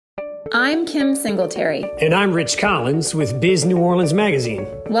I'm Kim Singletary. And I'm Rich Collins with Biz New Orleans Magazine.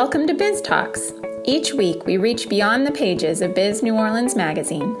 Welcome to Biz Talks. Each week, we reach beyond the pages of Biz New Orleans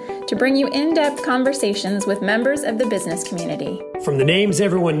Magazine to bring you in-depth conversations with members of the business community. From the names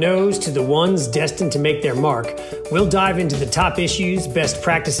everyone knows to the ones destined to make their mark, we'll dive into the top issues, best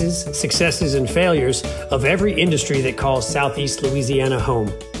practices, successes, and failures of every industry that calls Southeast Louisiana home.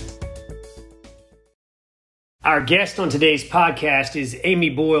 Our guest on today's podcast is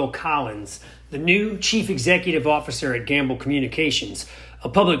Amy Boyle Collins, the new Chief Executive Officer at Gambel Communications, a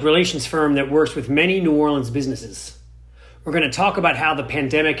public relations firm that works with many New Orleans businesses. We're going to talk about how the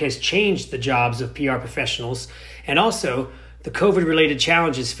pandemic has changed the jobs of PR professionals and also the COVID-related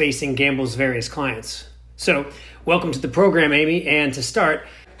challenges facing Gambel's various clients. So, welcome to the program, Amy. And to start,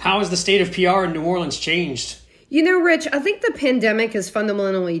 how has the state of PR in New Orleans changed? You know, Rich, I think the pandemic has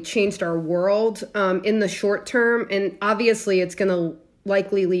fundamentally changed our world in the short term, and obviously it's going to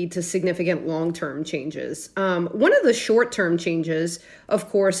likely lead to significant long-term changes. One of the short-term changes, of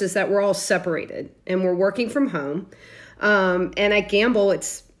course, is that we're all separated and we're working from home. And at Gambel,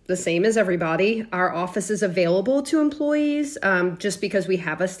 it's the same as everybody. Our office is available to employees just because we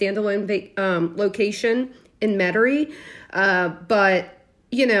have a standalone location in Metairie. But,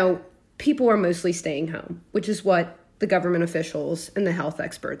 you know, people are mostly staying home, which is what the government officials and the health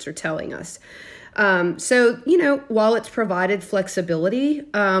experts are telling us. So, you know, while it's provided flexibility,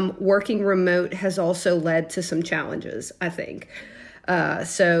 working remote has also led to some challenges, I think.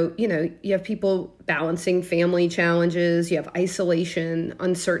 So, you know, you have people balancing family challenges, you have isolation,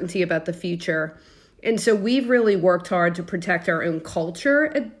 uncertainty about the future. And so we've really worked hard to protect our own culture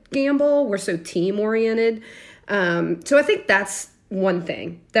at Gambel. We're so team oriented. So I think that's one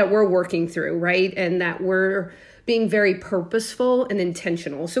thing that we're working through, right? And that we're being very purposeful and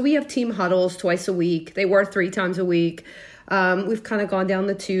intentional. So we have team huddles twice a week. They were 3 times a week. We've kind of gone down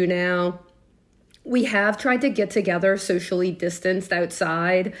to 2 now. We have tried to get together socially distanced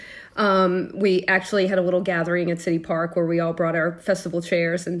outside. We actually had a little gathering at City Park where we all brought our festival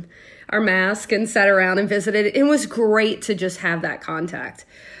chairs and our mask and sat around and visited. It was great to just have that contact.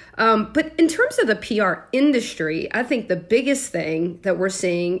 But in terms of the PR industry, I think the biggest thing that we're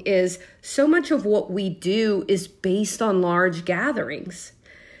seeing is so much of what we do is based on large gatherings.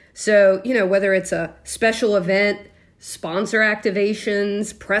 So, you know, whether it's a special event, sponsor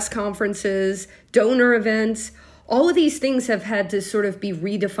activations, press conferences, donor events, all of these things have had to sort of be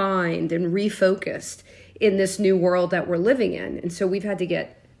redefined and refocused in this new world that we're living in. And so we've had to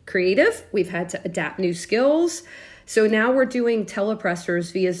get creative. We've had to adapt new skills. So now we're doing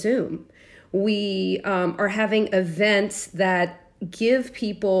telepressers via Zoom. We are having events that give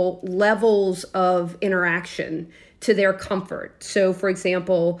people levels of interaction to their comfort. So, for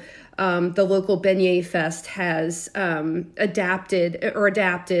example, the local Beignet Fest has adapted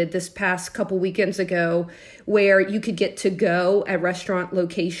this past couple weekends ago, where you could get to go at restaurant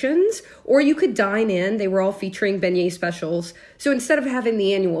locations or you could dine in. They were all featuring beignet specials. So instead of having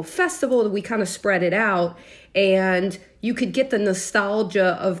the annual festival, we kind of spread it out, and you could get the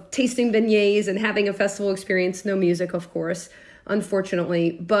nostalgia of tasting beignets and having a festival experience. No music, of course,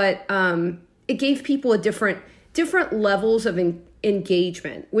 unfortunately, but it gave people a different levels of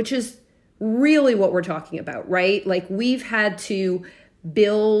engagement, which is really what we're talking about, right? Like, we've had to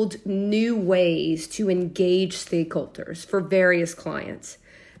build new ways to engage stakeholders for various clients.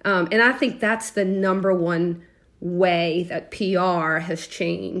 And I think that's the number one way that PR has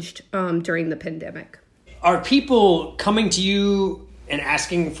changed during the pandemic. Are people coming to you and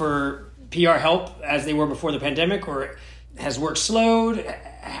asking for PR help as they were before the pandemic, or has work slowed?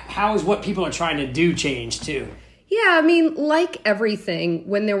 How is what people are trying to do changed too? Yeah, I mean, like everything,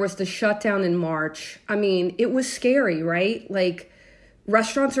 when there was the shutdown in March, I mean, it was scary, right? Like,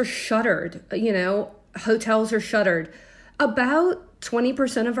 restaurants are shuttered, you know, hotels are shuttered. About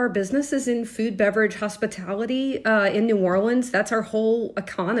 20% of our business is in food, beverage, hospitality in New Orleans. That's our whole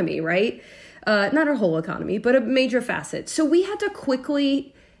economy, right? Not our whole economy, but a major facet. So we had to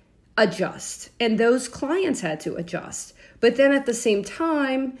quickly adjust, and those clients had to adjust. But then at the same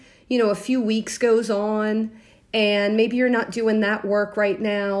time, you know, a few weeks goes on, and maybe you're not doing that work right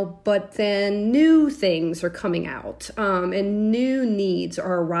now, but then new things are coming out and new needs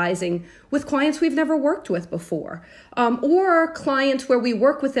are arising with clients we've never worked with before, or clients where we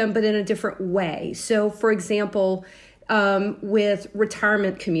work with them, but in a different way. So, for example, with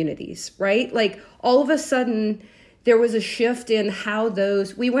retirement communities, right? Like, all of a sudden, there was a shift in how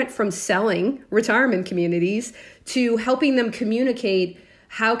we went from selling retirement communities to helping them communicate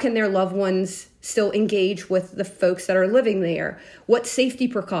how can their loved ones still engage with the folks that are living there? What safety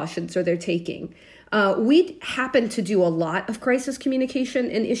precautions are they taking? We happen to do a lot of crisis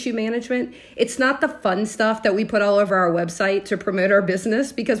communication and issue management. It's not the fun stuff that we put all over our website to promote our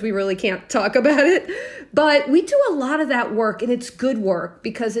business because we really can't talk about it. But we do a lot of that work, and it's good work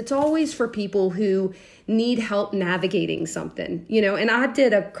because it's always for people who need help navigating something, and I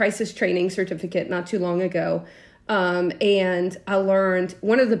did a crisis training certificate not too long ago. And I learned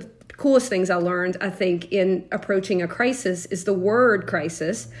one of the coolest things I learned, I think, in approaching a crisis is the word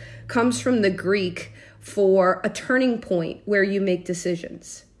crisis comes from the Greek for a turning point where you make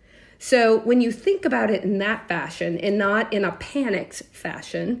decisions. So when you think about it in that fashion and not in a panicked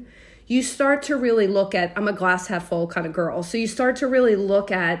fashion, you start to really look at, I'm a glass half full kind of girl. So you start to really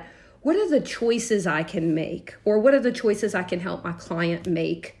look at what are the choices I can make, or what are the choices I can help my client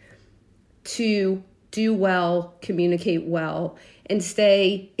make to do well, communicate well, and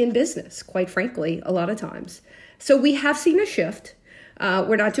stay in business, quite frankly, a lot of times. So we have seen a shift.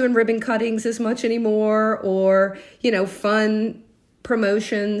 We're not doing ribbon cuttings as much anymore or, fun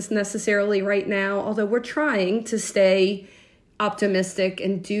promotions necessarily right now, although we're trying to stay optimistic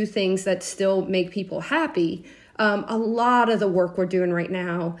and do things that still make people happy. A lot of the work we're doing right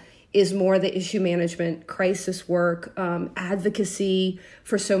now is more the issue management, crisis work, advocacy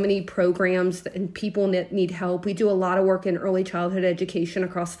for so many programs and people that need help. We do a lot of work in early childhood education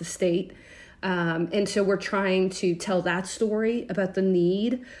across the state. And so we're trying to tell that story about the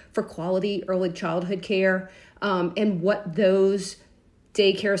need for quality early childhood care and what those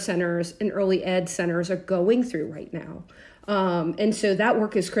daycare centers and early ed centers are going through right now. And so that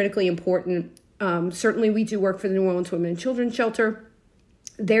work is critically important. Certainly we do work for the New Orleans Women and Children's Shelter.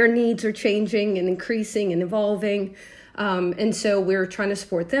 Their needs are changing and increasing and evolving. And so we're trying to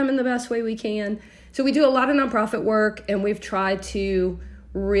support them in the best way we can. So we do a lot of nonprofit work, and we've tried to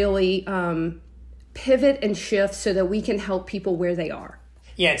really pivot and shift so that we can help people where they are.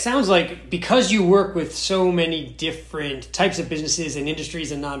 Yeah, it sounds like because you work with so many different types of businesses and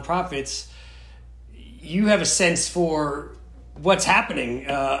industries and nonprofits, you have a sense for what's happening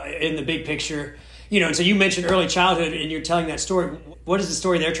in the big picture. And so you mentioned early childhood and you're telling that story. What is the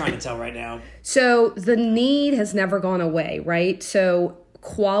story they're trying to tell right now? So the need has never gone away, right? So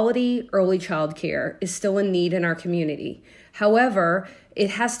quality early child care is still a need in our community. However, it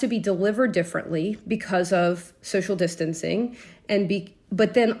has to be delivered differently because of social distancing,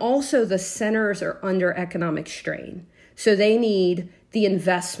 but then also the centers are under economic strain. So they need the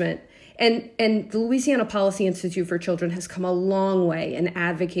investment. And the Louisiana Policy Institute for Children has come a long way in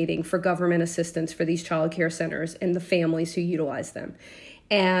advocating for government assistance for these child care centers and the families who utilize them.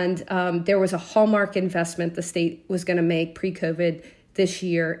 And there was a hallmark investment the state was going to make pre-COVID this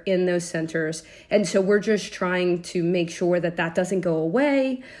year in those centers. And so we're just trying to make sure that that doesn't go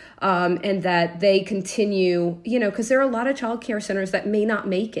away and that they continue, because there are a lot of child care centers that may not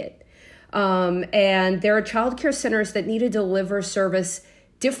make it. And there are child care centers that need to deliver service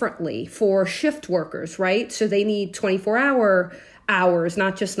differently for shift workers, right? So they need 24-hour hours,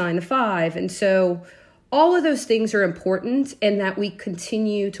 not just 9 to 5. And so all of those things are important, and that we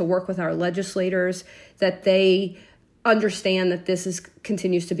continue to work with our legislators, that they understand that this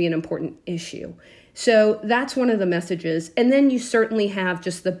continues to be an important issue. So that's one of the messages. And then you certainly have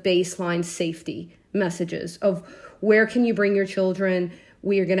just the baseline safety messages of where can you bring your children.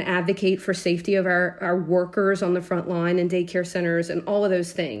 We are going to advocate for safety of our workers on the front line and daycare centers and all of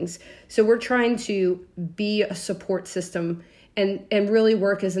those things. So we're trying to be a support system and really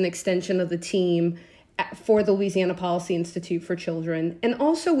work as an extension of the team for the Louisiana Policy Institute for Children. And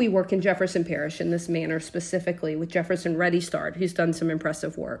also we work in Jefferson Parish in this manner specifically with Jefferson Ready Start, who's done some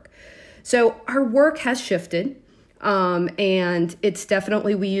impressive work. So our work has shifted. And it's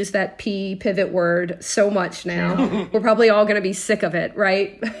definitely, we use that pivot word so much now. We're probably all going to be sick of it,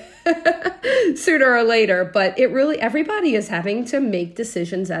 right? Sooner or later. But it really, everybody is having to make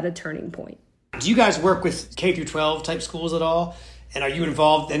decisions at a turning point. Do you guys work with K through 12 type schools at all? And are you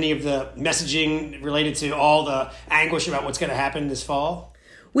involved in any of the messaging related to all the anguish about what's going to happen this fall?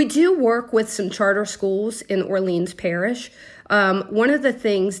 We do work with some charter schools in Orleans Parish. One of the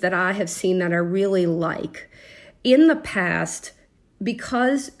things that I have seen that I really like in the past,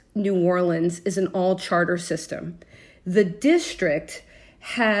 because New Orleans is an all-charter system, the district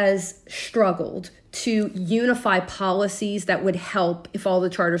has struggled to unify policies that would help if all the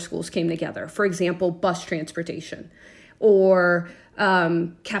charter schools came together. For example, bus transportation or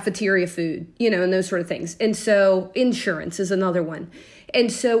cafeteria food, and those sort of things. And so insurance is another one.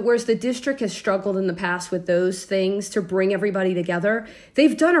 And so whereas the district has struggled in the past with those things to bring everybody together,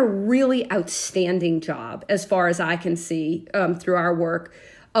 they've done a really outstanding job, as far as I can see through our work,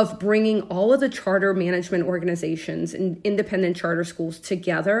 of bringing all of the charter management organizations and independent charter schools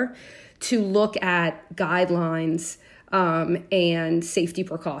together to look at guidelines and safety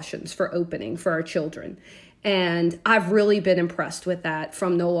precautions for opening for our children. And I've really been impressed with that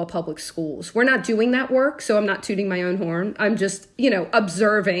from NOLA Public Schools. We're not doing that work, so I'm not tooting my own horn. I'm just,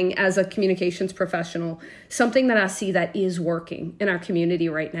 observing as a communications professional, something that I see that is working in our community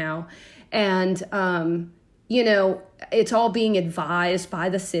right now. And, it's all being advised by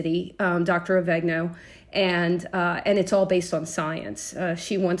the city, Dr. Avegno, and it's all based on science.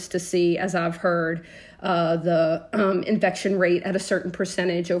 She wants to see, as I've heard, the infection rate at a certain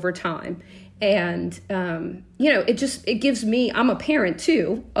percentage over time. And, it gives me, I'm a parent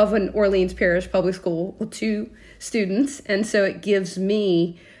too of an Orleans Parish public school with 2 students. And so it gives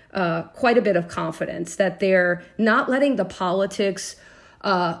me quite a bit of confidence that they're not letting the politics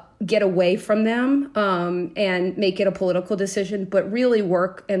get away from them and make it a political decision, but really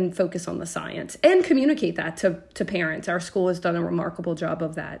work and focus on the science and communicate that to parents. Our school has done a remarkable job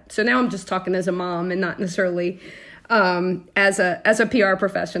of that. So now I'm just talking as a mom and not necessarily as a PR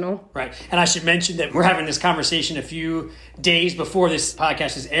professional. Right. And I should mention that we're having this conversation a few days before this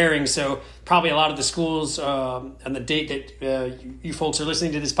podcast is airing. So probably a lot of the schools on the date that you folks are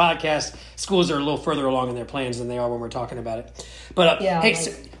listening to this podcast, schools are a little further along in their plans than they are when we're talking about it. But hey,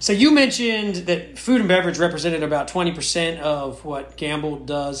 so you mentioned that food and beverage represented about 20% of what Gambel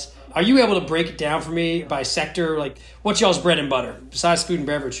does. Are you able to break it down for me by sector? Like, what's y'all's bread and butter? Besides food and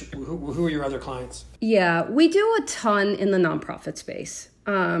beverage, who are your other clients? Yeah, we do a ton in the nonprofit space.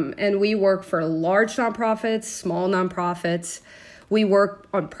 And we work for large nonprofits, small nonprofits. We work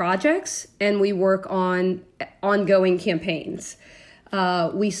on projects and we work on ongoing campaigns.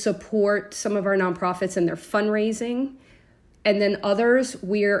 We support some of our nonprofits in their fundraising. And then others,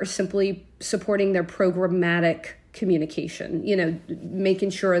 we're simply supporting their programmatic communication, making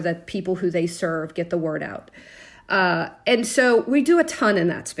sure that people who they serve get the word out. And so we do a ton in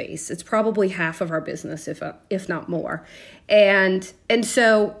that space. It's probably half of our business, if not more. And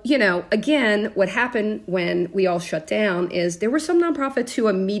so, again, what happened when we all shut down is there were some nonprofits who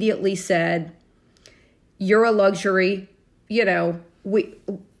immediately said, you're a luxury,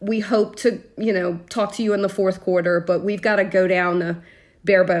 we hope to, talk to you in the fourth quarter, but we've got to go down to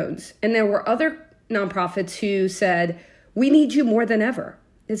bare bones. And there were other nonprofits who said, we need you more than ever.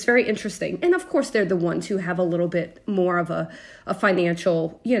 It's very interesting. And of course, they're the ones who have a little bit more of a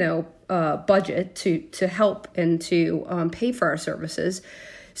financial, budget to help and to pay for our services.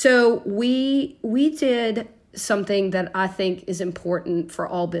 So we did something that I think is important for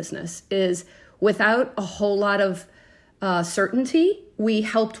all business is without a whole lot of certainty, we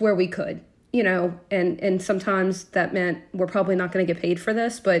helped where we could, and sometimes that meant we're probably not going to get paid for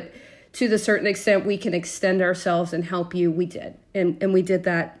this, but to the certain extent we can extend ourselves and help you, we did. And we did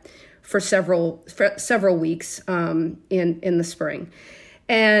that for several weeks in the spring.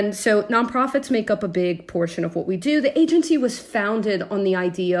 And so nonprofits make up a big portion of what we do. The agency was founded on the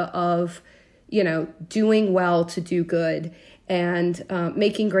idea of, doing well to do good and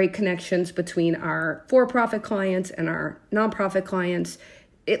making great connections between our for-profit clients and our nonprofit clients.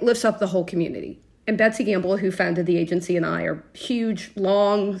 It lifts up the whole community. And Betsy Gambel, who founded the agency, and I are huge,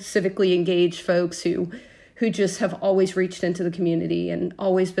 long, civically engaged folks who just have always reached into the community and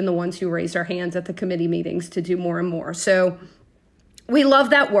always been the ones who raised our hands at the committee meetings to do more and more. So we love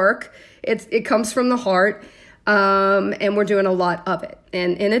that work. It comes from the heart, and we're doing a lot of it.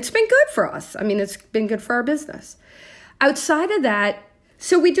 And it's been good for us. I mean, it's been good for our business. Outside of that,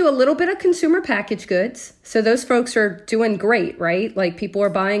 so we do a little bit of consumer packaged goods. So those folks are doing great, right? Like people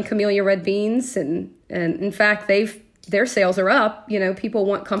are buying Camellia red beans and in fact, their sales are up. People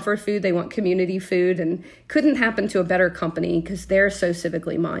want comfort food. They want community food and couldn't happen to a better company because they're so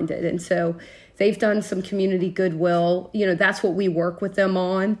civically minded. And so they've done some community goodwill. That's what we work with them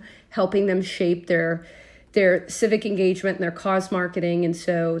on, helping them shape their civic engagement and their cause marketing. And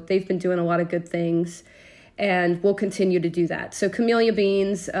so they've been doing a lot of good things. And we'll continue to do that. So Camellia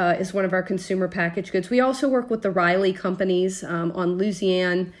Beans is one of our consumer packaged goods. We also work with the Riley companies on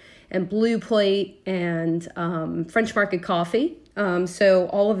Louisiane and Blue Plate and French Market Coffee. So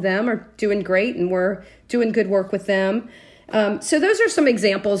all of them are doing great, and we're doing good work with them. So those are some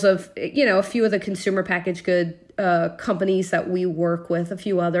examples of, a few of the consumer packaged good companies that we work with, a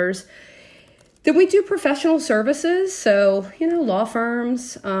few others. Then we do professional services. So, law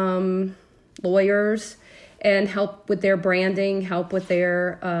firms, lawyers, and help with their branding, help with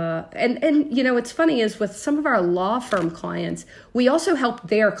their, what's funny is with some of our law firm clients, we also help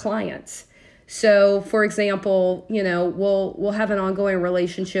their clients. So for example, we'll have an ongoing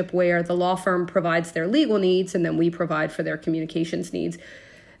relationship where the law firm provides their legal needs and then we provide for their communications needs.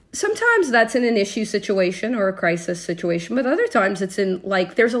 Sometimes that's in an issue situation or a crisis situation, but other times it's in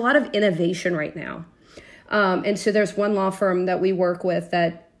there's a lot of innovation right now. And so there's one law firm that we work with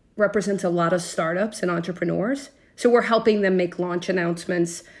that represents a lot of startups and entrepreneurs. So we're helping them make launch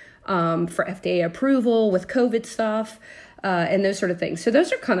announcements for FDA approval with COVID stuff and those sort of things. So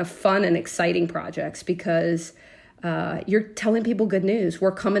those are kind of fun and exciting projects because you're telling people good news.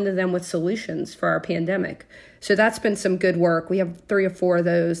 We're coming to them with solutions for our pandemic. So that's been some good work. We have 3 or 4 of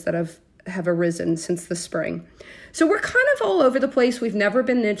those that have arisen since the spring. So we're kind of all over the place. We've never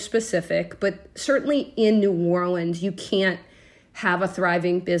been niche specific, but certainly in New Orleans, you can't have a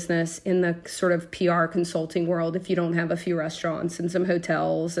thriving business in the sort of PR consulting world if you don't have a few restaurants and some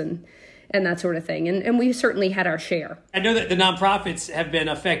hotels and that sort of thing. And we certainly had our share. I know that the nonprofits have been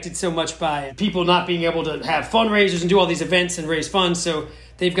affected so much by people not being able to have fundraisers and do all these events and raise funds. So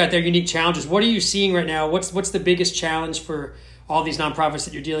they've got their unique challenges. What are you seeing right now? What's the biggest challenge for all these nonprofits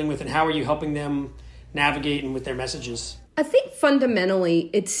that you're dealing with, and how are you helping them navigate and with their messages? I think fundamentally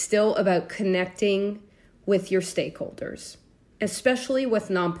it's still about connecting with your stakeholders, especially with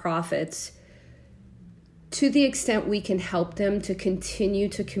nonprofits, to the extent we can help them to continue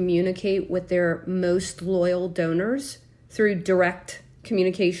to communicate with their most loyal donors through direct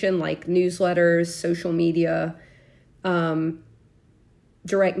communication like newsletters, social media,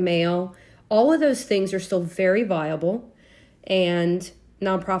 direct mail. All of those things are still very viable, and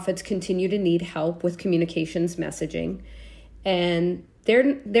nonprofits continue to need help with communications messaging. And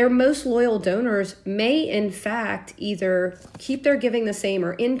their most loyal donors may, in fact, either keep their giving the same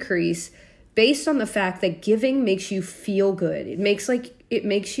or increase based on the fact that giving makes you feel good. It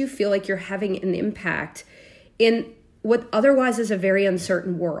makes you feel like you're having an impact in what otherwise is a very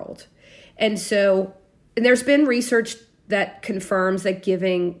uncertain world. And there's been research that confirms that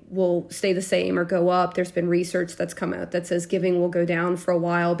giving will stay the same or go up. There's been research that's come out that says giving will go down for a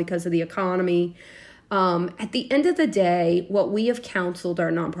while because of the economy. At the end of the day, what we have counseled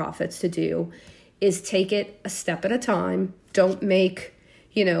our nonprofits to do is take it a step at a time. Don't make,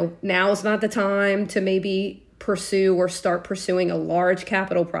 now is not the time to maybe pursue or start pursuing a large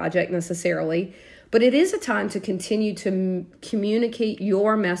capital project necessarily, but it is a time to continue to communicate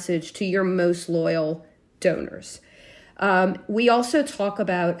your message to your most loyal donors. We also talk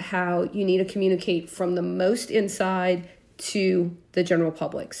about how you need to communicate from the most inside to the general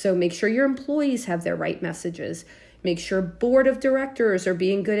public. So make sure your employees have their right messages. Make sure board of directors are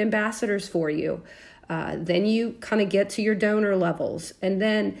being good ambassadors for you. Then you kind of get to your donor levels, and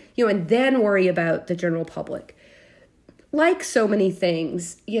then worry about the general public. Like so many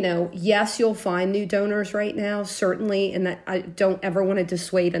things, yes, you'll find new donors right now, certainly, and that I don't ever want to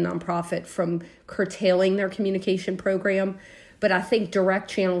dissuade a nonprofit from curtailing their communication program. But I think direct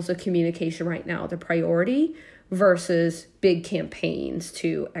channels of communication right now are the priority versus big campaigns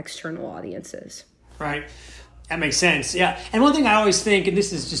to external audiences. Right. That makes sense. Yeah. And one thing I always think, and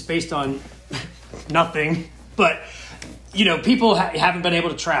this is just based on nothing, but people haven't been able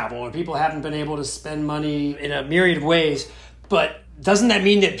to travel, or people haven't been able to spend money in a myriad of ways. But doesn't that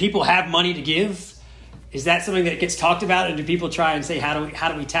mean that people have money to give? Is that something that gets talked about? And do people try and say, how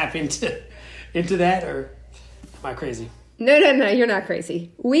do we tap into that? Or am I crazy? No, you're not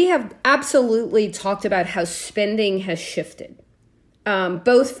crazy. We have absolutely talked about how spending has shifted,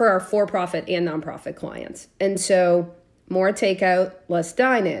 both for our for-profit and nonprofit clients. And so more takeout, less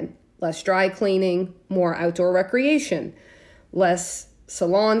dine-in, less dry cleaning, more outdoor recreation, less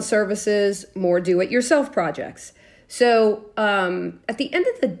salon services, more do-it-yourself projects. So at the end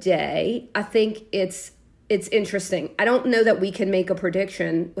of the day, I think it's interesting. I don't know that we can make a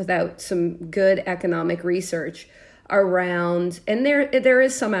prediction without some good economic research around, and there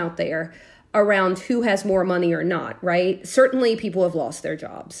is some out there, around who has more money or not, right? Certainly people have lost their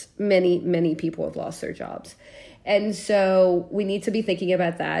jobs. Many people have lost their jobs. And so we need to be thinking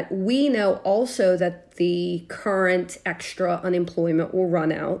about that. We know also that the current extra unemployment will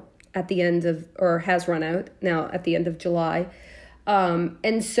run out at the end of, or has run out now at the end of July.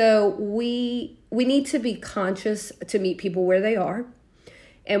 And so we need to be conscious to meet people where they are.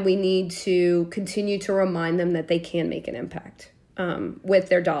 And we need to continue to remind them that they can make an impact with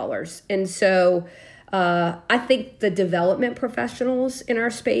their dollars. And so I think the development professionals in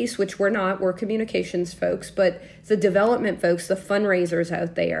our space, which we're communications folks, but the development folks, the fundraisers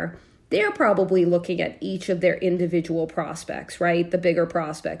out there, they're probably looking at each of their individual prospects, right? The bigger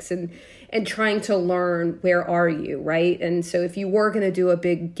prospects, and trying to learn, where are you, right? And so if you were going to do a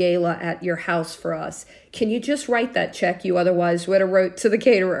big gala at your house for us, can you just write that check you otherwise would have wrote to the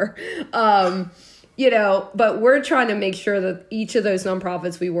caterer? But we're trying to make sure that each of those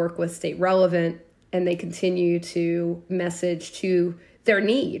nonprofits we work with stay relevant, and they continue to message to their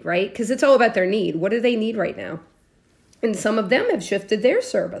need, right? Because it's all about their need. What do they need right now? And some of them have shifted their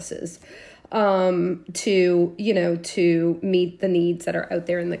services to meet the needs that are out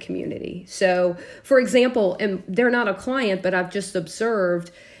there in the community. So, for example, and they're not a client, but I've just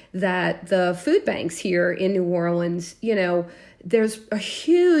observed that the food banks here in New Orleans, there's a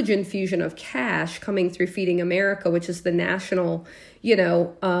huge infusion of cash coming through Feeding America, which is the national,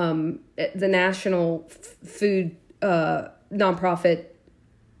 food nonprofit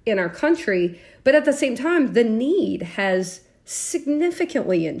in our country. But at the same time, the need has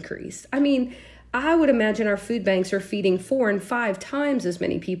significantly increased. I mean, I would imagine our food banks are feeding 4 and 5 times as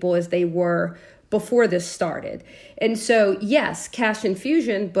many people as they were before this started. And so, yes, cash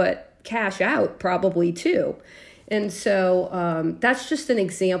infusion, but cash out probably too. And so that's just an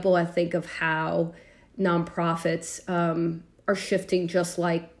example, I think, of how nonprofits are shifting just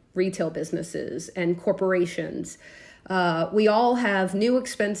like retail businesses and corporations. We all have new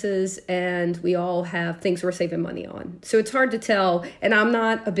expenses and we all have things we're saving money on. So it's hard to tell. And I'm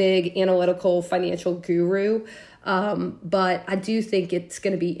not a big analytical financial guru, but I do think it's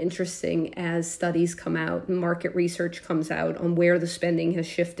going to be interesting as studies come out and market research comes out on where the spending has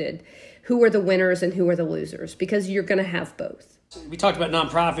shifted, who are the winners and who are the losers, because you're going to have both. We talked about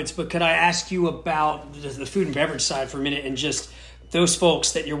nonprofits, but could I ask you about the food and beverage side for a minute and just those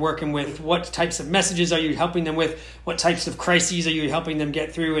folks that you're working with? What types of messages are you helping them with? What types of crises are you helping them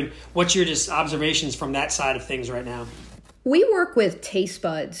get through? And what's your just observations from that side of things right now? We work with Taste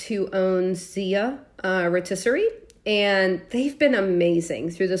Buds, who owns Zia Rotisserie, and they've been amazing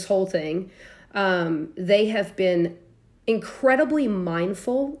through this whole thing. They have been incredibly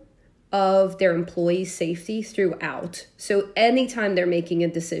mindful of their employees' safety throughout. So anytime they're making a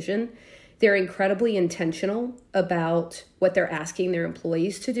decision, they're incredibly intentional about what they're asking their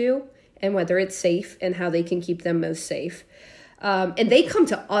employees to do and whether it's safe and how they can keep them most safe. And they come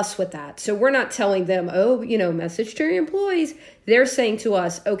to us with that. So we're not telling them, message to your employees. They're saying to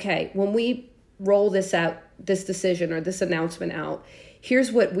us, okay, when we roll this out, this decision or this announcement out,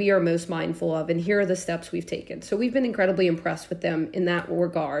 here's what we are most mindful of, and here are the steps we've taken. So we've been incredibly impressed with them in that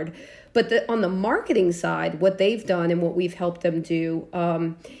regard. But on the marketing side, what they've done and what we've helped them do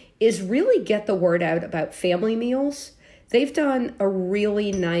is really get the word out about family meals. They've done a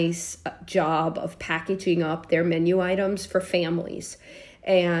really nice job of packaging up their menu items for families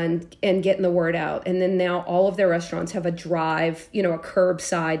and getting the word out. And then now all of their restaurants have a drive, a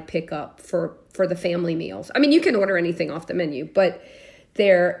curbside pickup for the family meals. I mean, you can order anything off the menu, but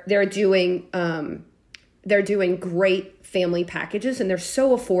they're doing great family packages, and they're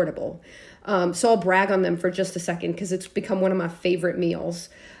so affordable. So I'll brag on them for just a second because it's become one of my favorite meals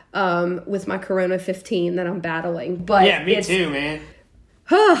with my Corona 15 that I'm battling. But yeah, me too, man.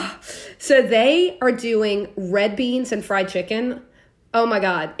 So they are doing red beans and fried chicken. Oh my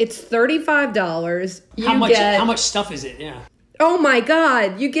God, it's $35. How much stuff is it? Yeah. Oh my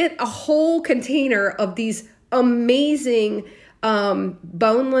God, you get a whole container of these amazing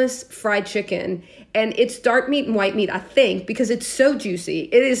boneless fried chicken, and it's dark meat and white meat, I think, because it's so juicy.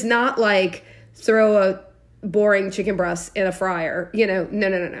 It is not like throw a boring chicken breast in a fryer,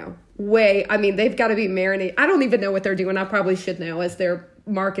 no. They've got to be marinated. I don't even know what they're doing. I probably should know as their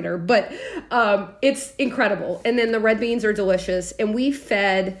marketer, but it's incredible. And then the red beans are delicious. And we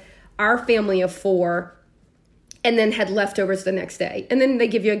fed our family of 4 and then had leftovers the next day. And then they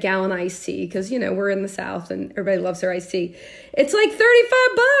give you a gallon iced tea because, we're in the South and everybody loves their iced tea. It's like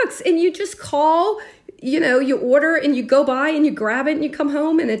 $35 and you just call, you order and you go by and you grab it and you come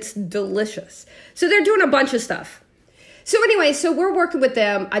home and it's delicious. So they're doing a bunch of stuff. So anyway, we're working with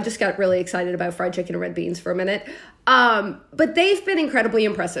them. I just got really excited about fried chicken and red beans for a minute. But they've been incredibly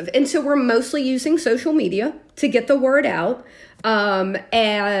impressive. And so we're mostly using social media to get the word out.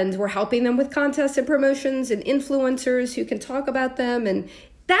 And we're helping them with contests and promotions and influencers who can talk about them. And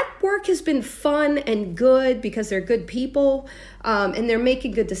that work has been fun and good because they're good people, and they're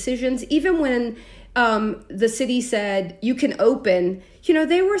making good decisions. Even when the city said you can open,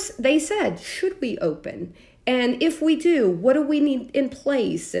 they said, should we open? And if we do, what do we need in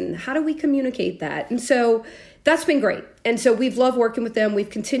place? And how do we communicate that? And so that's been great. And so we've loved working with them.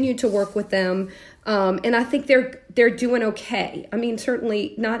 We've continued to work with them. And I think they're doing okay. I mean,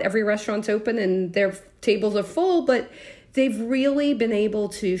 certainly not every restaurant's open and their tables are full, but they've really been able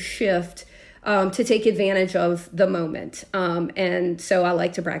to shift to take advantage of the moment. And so I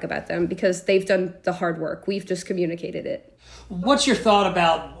like to brag about them because they've done the hard work. We've just communicated it. What's your thought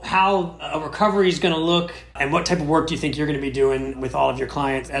about how a recovery is going to look, and what type of work do you think you're going to be doing with all of your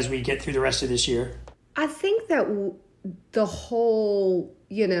clients as we get through the rest of this year? I think that the whole,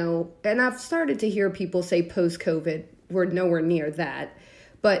 and I've started to hear people say post-COVID we're nowhere near that.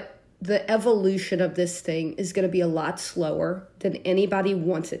 But the evolution of this thing is going to be a lot slower than anybody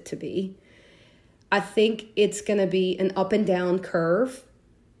wants it to be. I think it's going to be an up and down curve.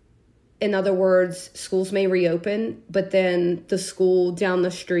 In other words, schools may reopen, but then the school down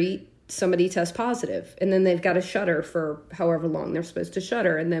the street, somebody tests positive, and then they've got to shutter for however long they're supposed to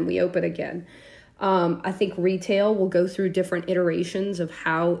shutter, and then we open again. I think retail will go through different iterations of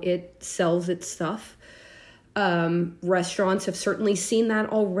how it sells its stuff. Restaurants have certainly seen that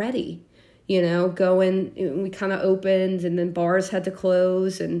already, we kind of opened and then bars had to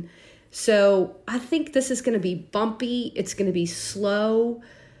close. And so I think this is going to be bumpy. It's going to be slow.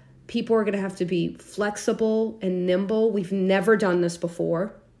 People are going to have to be flexible and nimble. We've never done this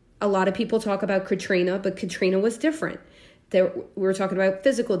before. A lot of people talk about Katrina, but Katrina was different. We're talking about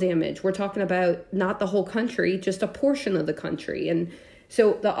physical damage. We're talking about not the whole country, just a portion of the country. And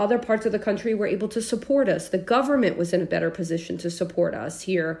so the other parts of the country were able to support us. The government was in a better position to support us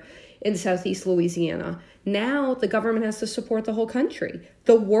here in Southeast Louisiana. Now the government has to support the whole country.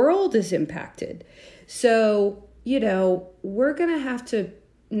 The world is impacted. So, we're going to have to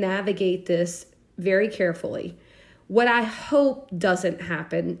navigate this very carefully. What I hope doesn't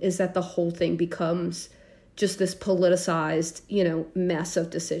happen is that the whole thing becomes just this politicized, mess of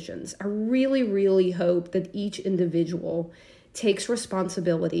decisions. I really, really hope that each individual takes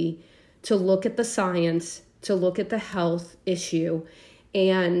responsibility to look at the science, to look at the health issue,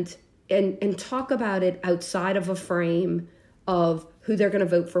 and talk about it outside of a frame of who they're going to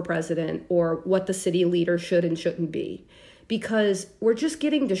vote for president or what the city leader should and shouldn't be. Because we're just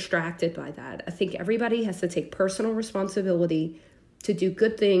getting distracted by that. I think everybody has to take personal responsibility to do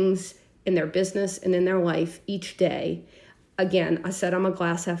good things in their business and in their life each day. Again, I said I'm a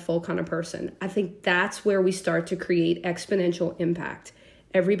glass half full kind of person. I think that's where we start to create exponential impact.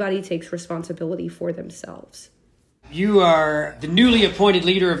 Everybody takes responsibility for themselves. You are the newly appointed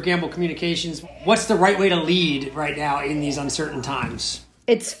leader of Gambel Communications. What's the right way to lead right now in these uncertain times?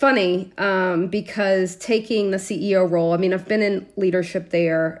 It's funny because taking the CEO role, I've been in leadership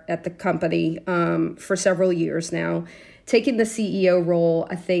there at the company for several years now. Taking the CEO role,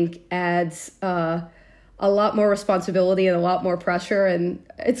 I think, adds a lot more responsibility and a lot more pressure. And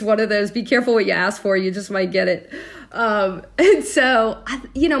it's one of those, be careful what you ask for, you just might get it. And so,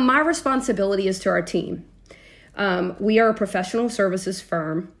 my responsibility is to our team. We are a professional services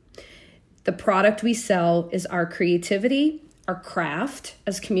firm. The product we sell is our creativity, our craft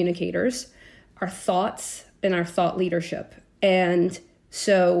as communicators, our thoughts, and our thought leadership. And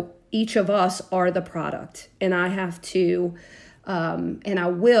so each of us are the product. And I have to, and I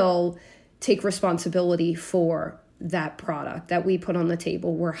will take responsibility for that product that we put on the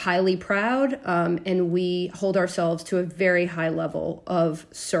table. We're highly proud, and we hold ourselves to a very high level of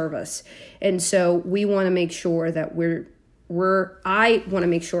service. And so we want to make sure that I want to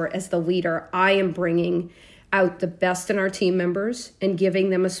make sure as the leader, I am bringing out the best in our team members and giving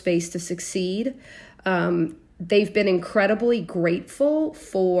them a space to succeed. They've been incredibly grateful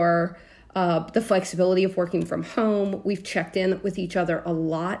for the flexibility of working from home. We've checked in with each other a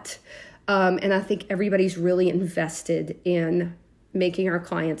lot. And I think everybody's really invested in making our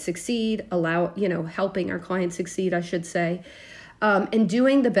clients succeed, helping our clients succeed, I should say, and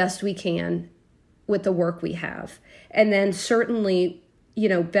doing the best we can with the work we have. And then certainly,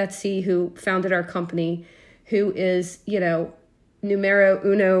 Betsy, who founded our company, who is, numero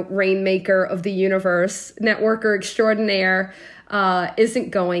uno rainmaker of the universe, networker extraordinaire, isn't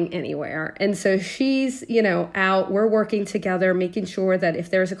going anywhere. And so she's, out, we're working together, making sure that if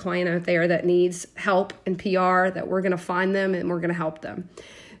there's a client out there that needs help in PR, that we're going to find them and we're going to help them.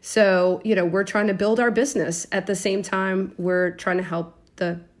 So, we're trying to build our business at the same time we're trying to help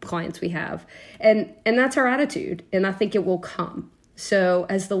the clients we have. And that's our attitude. And I think it will come. So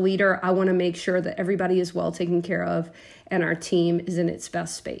as the leader, I want to make sure that everybody is well taken care of and our team is in its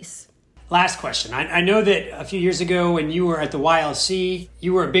best space. Last question. I know that a few years ago when you were at the YLC,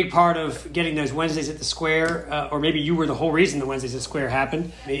 you were a big part of getting those Wednesdays at the Square, or maybe you were the whole reason the Wednesdays at the Square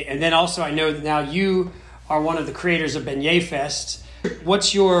happened. And then also I know that now you are one of the creators of Beignet Fest.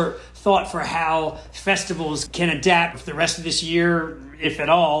 What's your thought for how festivals can adapt for the rest of this year, if at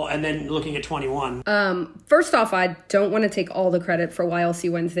all, and then looking at 21? First off, I don't want to take all the credit for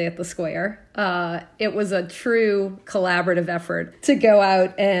YLC Wednesday at the Square. It was a true collaborative effort to go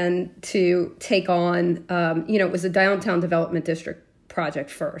out and to take on, it was a downtown development district project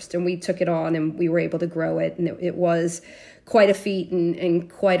first, and we took it on and we were able to grow it, and it was quite a feat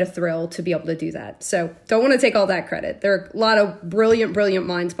and quite a thrill to be able to do that. So don't want to take all that credit. There are a lot of brilliant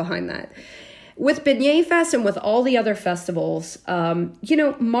minds behind that. with Beignet Fest and with all the other festivals,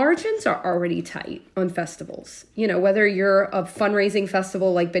 margins are already tight on festivals. Whether you're a fundraising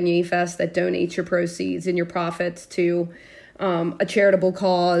festival like Beignet Fest that donates your proceeds and your profits to a charitable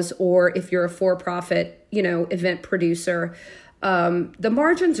cause, or if you're a for-profit, event producer, the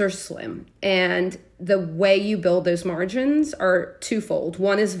margins are slim. And the way you build those margins are twofold.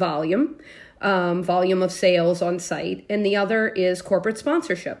 One is volume of sales on site, and the other is corporate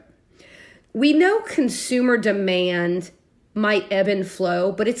sponsorship. We know consumer demand might ebb and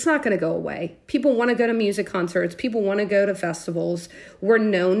flow, but it's not going to go away. People want to go to music concerts. People want to go to festivals. We're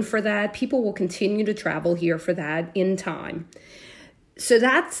known for that. People will continue to travel here for that in time. So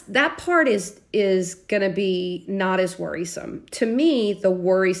that part is going to be not as worrisome. To me, the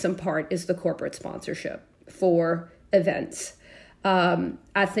worrisome part is the corporate sponsorship for events.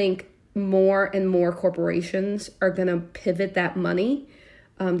 I think more and more corporations are going to pivot that money.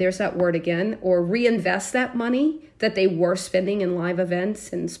 There's that word again, or reinvest that money that they were spending in live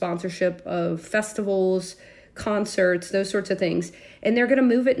events and sponsorship of festivals, concerts, those sorts of things. And they're going to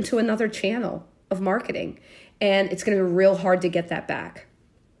move it into another channel of marketing. And it's going to be real hard to get that back.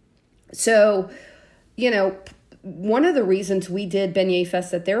 So, one of the reasons we did Beignet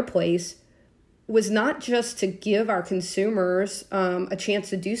Fest at their place was not just to give our consumers a chance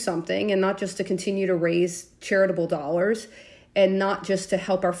to do something, and not just to continue to raise charitable dollars, and not just to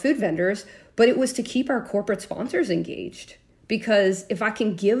help our food vendors, but it was to keep our corporate sponsors engaged. Because if I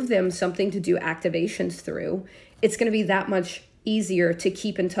can give them something to do activations through, it's going to be that much easier to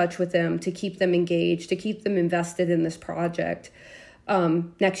keep in touch with them, to keep them engaged, to keep them invested in this project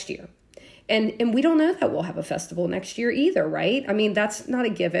next year. And we don't know that we'll have a festival next year either, right? I mean, that's not a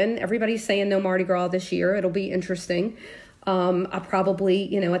given. Everybody's saying no Mardi Gras this year. It'll be interesting. I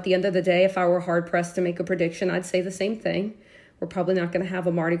probably, at the end of the day, if I were hard pressed to make a prediction, I'd say the same thing. We're probably not going to have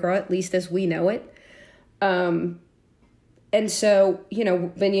a Mardi Gras, at least as we know it. And so,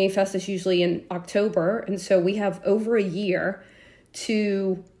 Beignet Fest is usually in October. And so we have over a year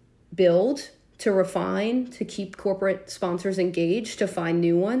to build, to refine, to keep corporate sponsors engaged, to find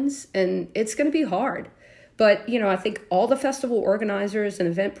new ones. And it's going to be hard. But, I think all the festival organizers and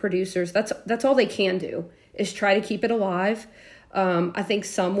event producers, that's all they can do, is try to keep it alive. I think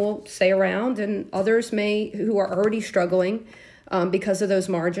some will stay around, and others who are already struggling because of those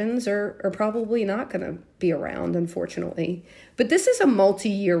margins are probably not going to be around, unfortunately. But this is a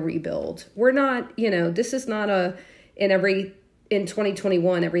multi-year rebuild. We're not, this is not in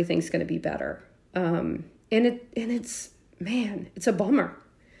 2021, everything's going to be better. And it's a bummer,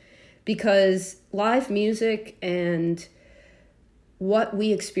 because live music and what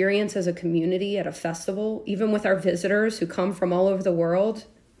we experience as a community at a festival, even with our visitors who come from all over the world,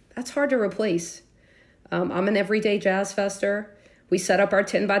 that's hard to replace. I'm an everyday jazz fester. We set up our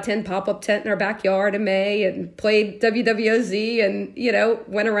 10 by 10 pop-up tent in our backyard in May and played WWOZ and,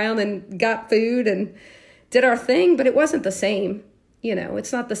 went around and got food and did our thing, but it wasn't the same.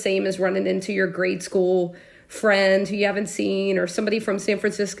 It's not the same as running into your grade school friend who you haven't seen, or somebody from San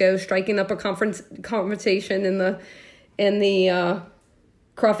Francisco striking up a conversation in the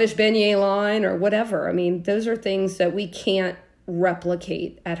crawfish beignet line or whatever. I mean, those are things that we can't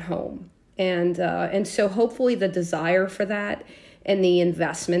replicate at home. And so hopefully the desire for that and the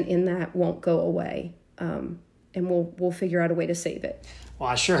investment in that won't go away. And we'll figure out a way to save it. Well,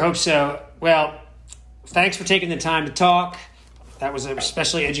 I sure hope so. Well, thanks for taking the time to talk. That was an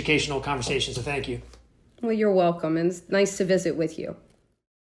especially educational conversation, so thank you. Well, you're welcome, and it's nice to visit with you.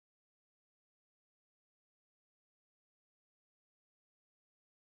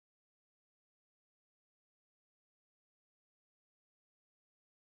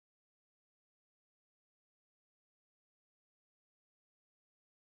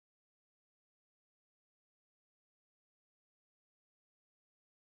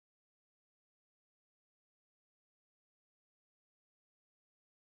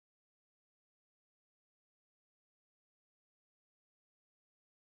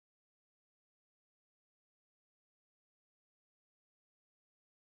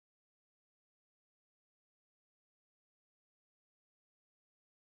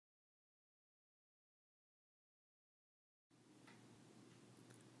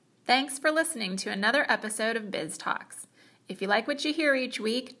 Thanks for listening to another episode of Biz Talks. If you like what you hear each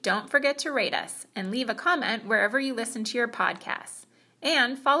week, don't forget to rate us and leave a comment wherever you listen to your podcasts.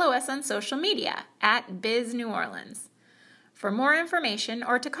 And follow us on social media at Biz New Orleans. For more information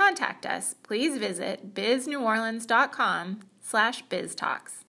or to contact us, please visit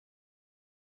bizneworleans.com/biztalks.